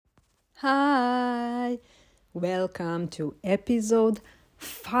Hi, welcome to episode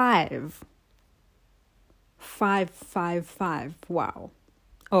 5. 555, wow,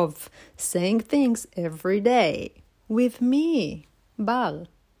 of saying things every day with me, Bal.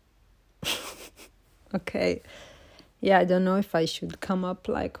 Okay, yeah, I don't know if I should come up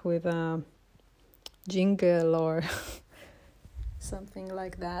like with a jingle or something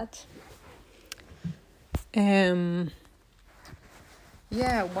like that.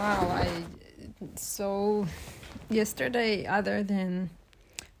 Yeah, wow, so yesterday, other than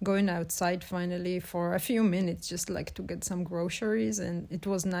going outside finally for a few minutes just like to get some groceries, and it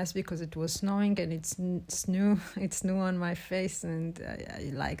was nice because it was snowing and it's snow on my face, and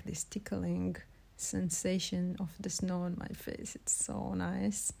I like this tickling sensation of the snow on my face. It's so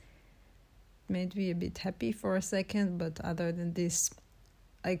nice. It made me a bit happy for a second, but other than this,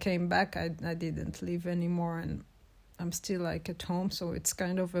 I came back. I didn't leave anymore, and I'm still like at home, so it's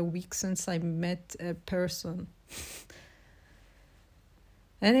kind of a week since I met a person.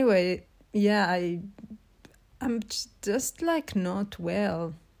 Anyway, yeah, I'm just like not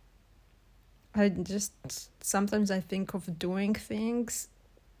well. Sometimes I think of doing things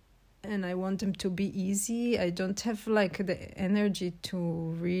and I want them to be easy. I don't have like the energy to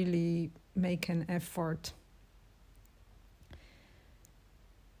really make an effort.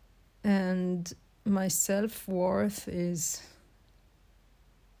 And my self-worth is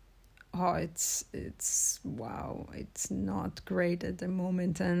it's wow, it's not great at the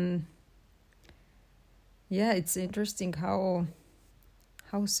moment. And yeah, it's interesting how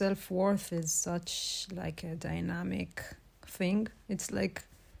self-worth is such like a dynamic thing. It's like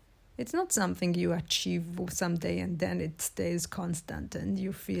it's not something you achieve someday and then it stays constant and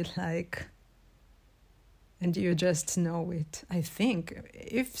you feel like, and you just know it. I think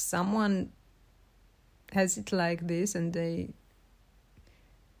if someone has it like this and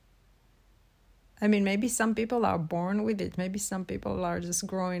maybe some people are born with it. Maybe some people are just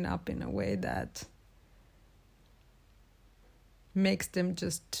growing up in a way that makes them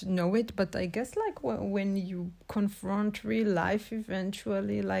just know it. But I guess like when you confront real life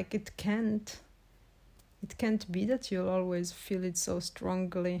eventually, like it can't be that you'll always feel it so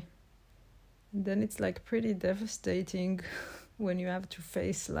strongly. And then it's like pretty devastating when you have to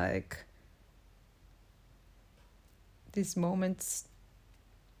face like these moments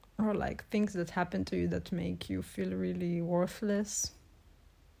or like things that happen to you that make you feel really worthless.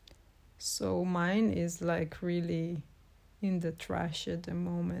 So mine is like really in the trash at the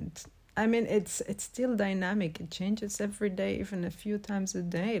moment. I mean, it's still dynamic. It changes every day, even a few times a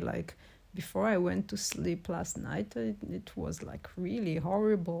day. Like before I went to sleep last night, it was like really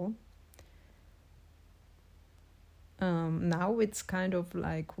horrible. Now it's kind of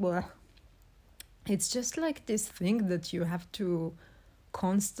like, well, it's just like this thing that you have to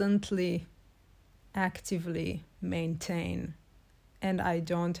constantly, actively maintain. And I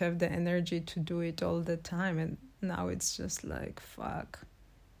don't have the energy to do it all the time. And now it's just like, fuck.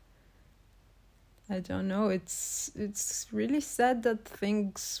 I don't know. It's really sad that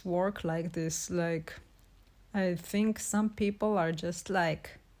things work like this. Like, I think some people are just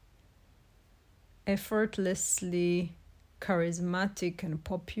like effortlessly charismatic and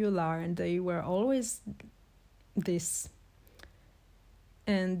popular, and they were always this.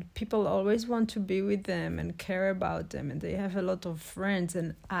 And people always want to be with them and care about them, and they have a lot of friends.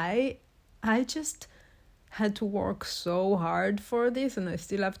 And I just had to work so hard for this, and I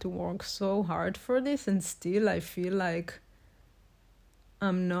still have to work so hard for this, and still I feel like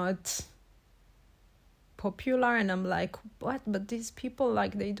I'm not popular. And I'm like, what? But these people,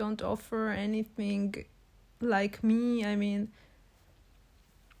 like, they don't offer anything like me. I mean,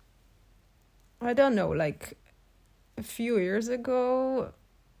 I don't know, like a few years ago,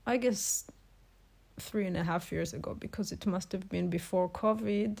 I guess 3.5 years ago, because it must have been before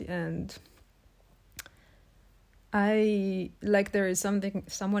COVID, and there is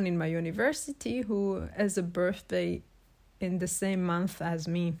someone in my university who has a birthday in the same month as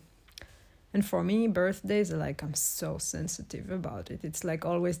me. And for me, birthdays are like, I'm so sensitive about it. It's like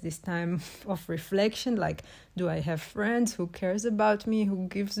always this time of reflection, like, do I have friends who cares about me, who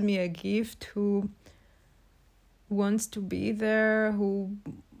gives me a gift, who wants to be there, who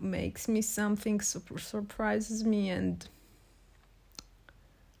makes me something, surprises me. And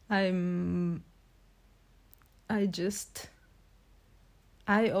I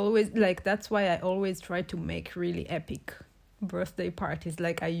always, like, that's why I always try to make really epic birthday parties.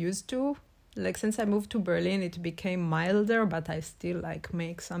 Like I used to, like since I moved to Berlin, it became milder, but I still like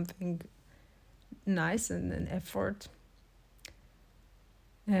make something nice and an effort.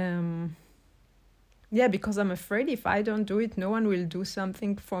 yeah, because I'm afraid if I don't do it, no one will do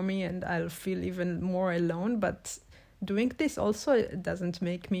something for me and I'll feel even more alone. But doing this also doesn't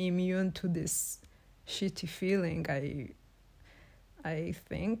make me immune to this shitty feeling, I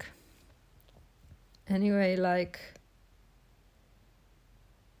think. Anyway, like,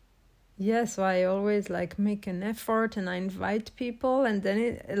 yeah, so I always like make an effort and I invite people, and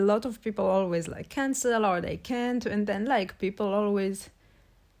then a lot of people always like cancel or they can't, and then like people always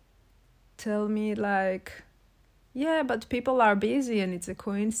tell me like, yeah, but people are busy and it's a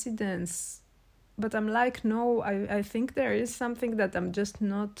coincidence. But I'm like, no, I think there is something that I'm just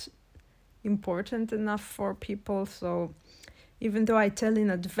not important enough for people. So even though I tell in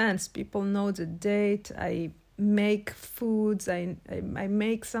advance, people know the date, I make foods, I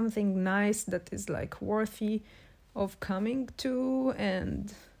make something nice that is like worthy of coming to.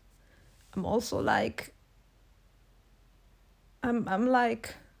 And I'm also like, I'm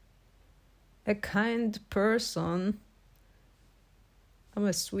like a kind person. I'm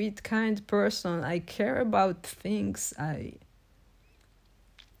a sweet, kind person. I care about things. I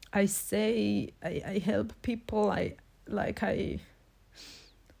say, I help people.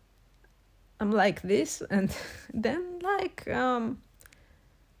 I'm like this, and then like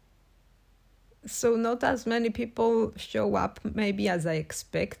so not as many people show up maybe as I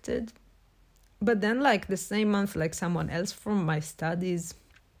expected. But then like the same month, like someone else from my studies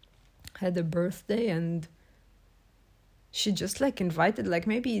had a birthday, and she just like invited like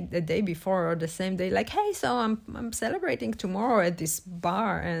maybe the day before or the same day, like, hey, so I'm celebrating tomorrow at this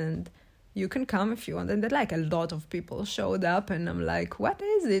bar and you can come if you want. And then like a lot of people showed up, and I'm like, what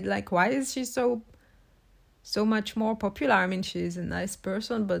is it? Like, why is she so much more popular? I mean, she's a nice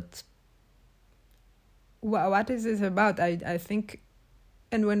person, but what is this about? I think,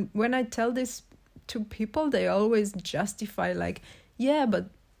 and when I tell this to people, they always justify like, yeah, but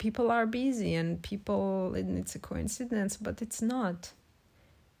people are busy and it's a coincidence. But it's not.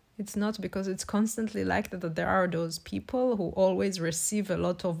 It's not, because it's constantly like that there are those people who always receive a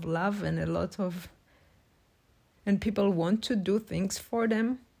lot of love and and people want to do things for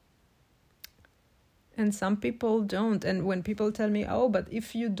them. And some people don't. And when people tell me, oh, but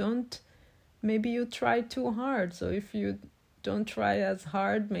if you don't, maybe you try too hard. So if you don't try as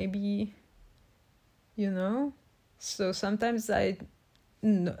hard, maybe, So sometimes I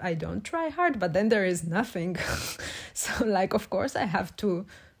don't try hard, but then there is nothing. So like, of course I have to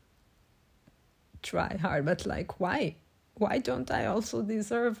try hard, but like, why don't I also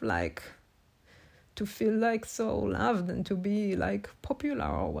deserve like to feel like so loved and to be like popular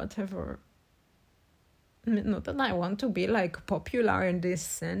or whatever? Not that I want to be like popular in this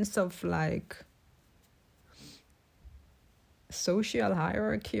sense of like social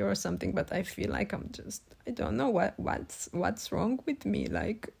hierarchy or something, but I feel like I don't know what's wrong with me.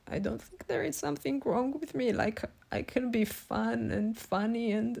 Like, I don't think there is something wrong with me. Like, I can be fun and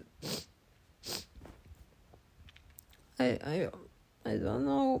funny, and I don't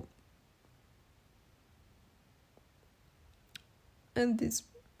know. And these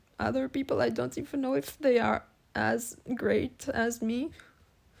other people, I don't even know if they are as great as me.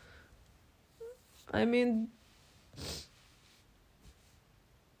 I mean,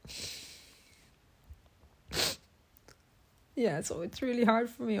 yeah, so it's really hard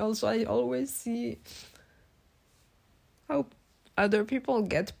for me. Also, I always see how other people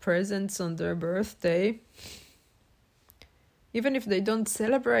get presents on their birthday, even if they don't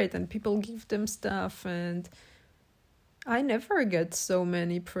celebrate, and people give them stuff, and I never get so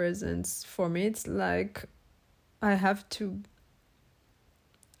many presents. For me, it's like I'm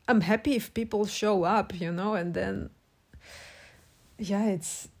happy if people show up, and then, yeah,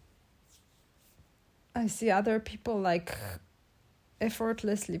 I see other people like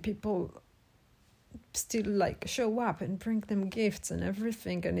effortlessly, people still like show up and bring them gifts and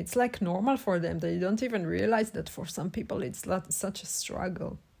everything, and it's like normal for them. They don't even realize that for some people it's not such a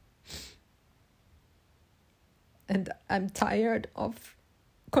struggle. And I'm tired of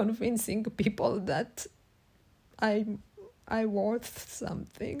convincing people that I worth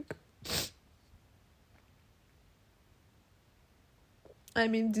something. I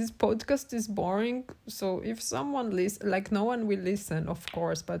mean, this podcast is boring, so if someone like, no one will listen, of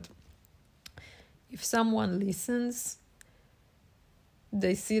course, but if someone listens,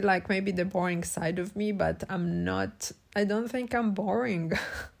 they see like maybe the boring side of me, but I don't think I'm boring.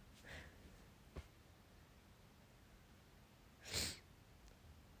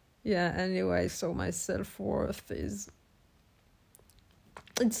 Yeah, anyway, so my self-worth it's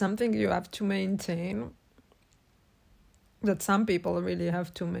something you have to maintain, that some people really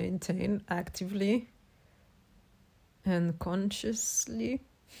have to maintain actively and consciously.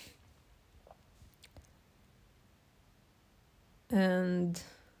 and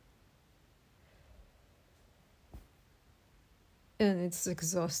it's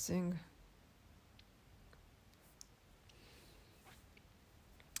exhausting.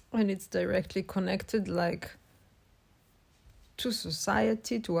 And it's directly connected, like, to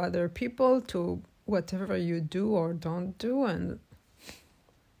society, to other people, to whatever you do or don't do, and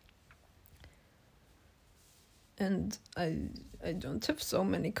I don't have so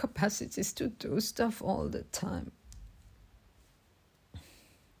many capacities to do stuff all the time.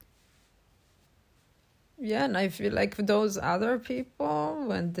 Yeah, and I feel like those other people,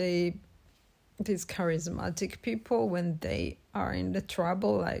 these charismatic people, when they are in the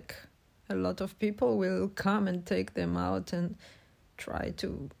trouble, like, a lot of people will come and take them out and try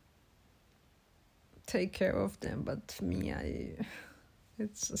to take care of them. But me,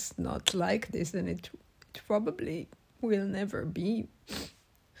 it's just not like this, and it probably will never be.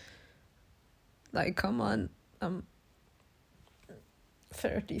 Like, come on, I'm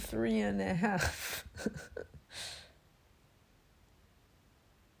 33 and a half.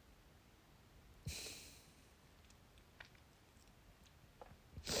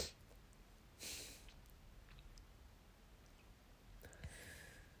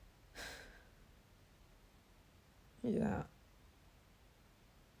 Yeah.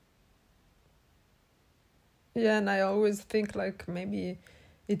 Yeah, and I always think, like, maybe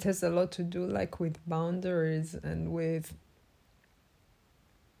it has a lot to do, like, with boundaries and with,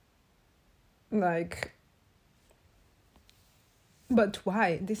 like, but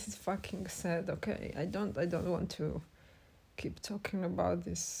why? This is fucking sad. Okay, I don't want to keep talking about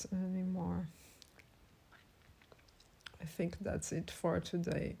this anymore. I think that's it for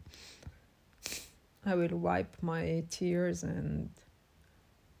today. I will wipe my tears and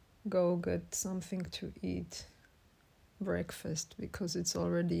go get something to eat, breakfast, because it's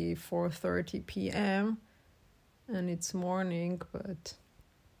already 4:30 p.m. and it's morning, but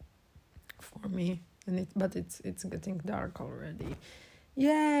for me, but it's getting dark already.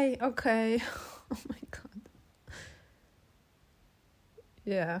 Yay! Okay. Oh my god.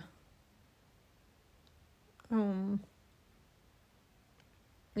 Yeah.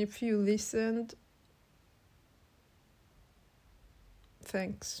 If you listened,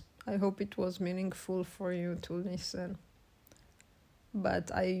 thanks. I hope it was meaningful for you to listen.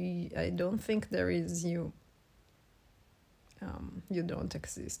 But I don't think there is you. You don't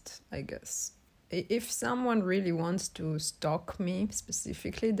exist, I guess. If someone really wants to stalk me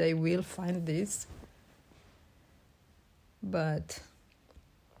specifically, they will find this. But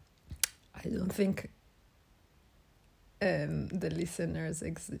I don't think the listeners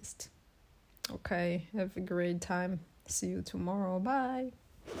exist. Okay, have a great time. See you tomorrow. Bye.